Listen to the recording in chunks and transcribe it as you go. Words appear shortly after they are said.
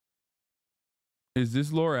Is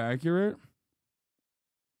this lore accurate?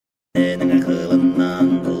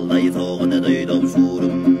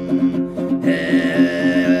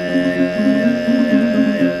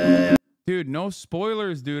 Dude, no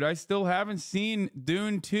spoilers, dude. I still haven't seen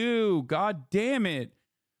Dune 2. God damn it.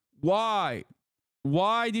 Why?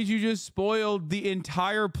 Why did you just spoil the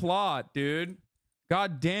entire plot, dude?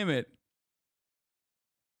 God damn it.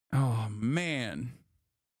 Oh, man.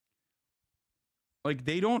 Like,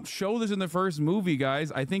 they don't show this in the first movie,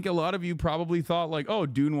 guys. I think a lot of you probably thought, like, oh,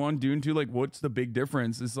 Dune 1, Dune 2, like, what's the big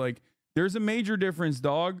difference? It's like, there's a major difference,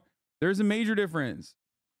 dog. There's a major difference.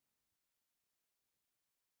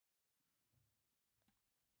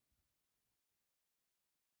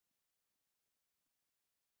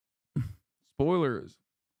 Spoilers.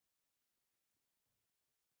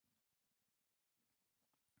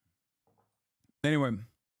 Anyway,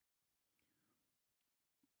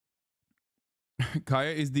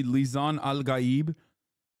 Kaya is the Lisan Al Gaib.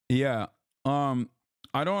 Yeah. I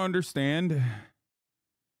don't understand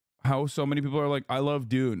how so many people are like, I love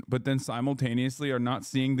Dune, but then simultaneously are not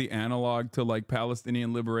seeing the analog to like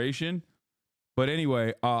Palestinian liberation. But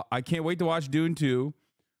anyway, I can't wait to watch Dune 2.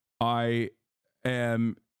 I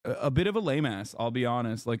am a bit of a lame ass, I'll be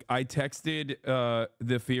honest. Like, I texted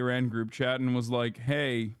the Firan group chat and was like,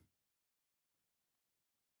 hey,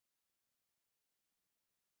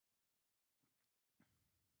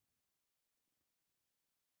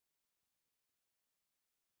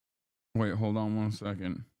 wait, hold on 1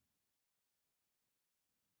 second.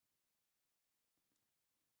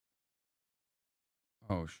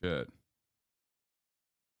 Oh shit.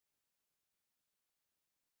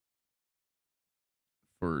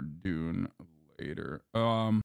 For Dune later.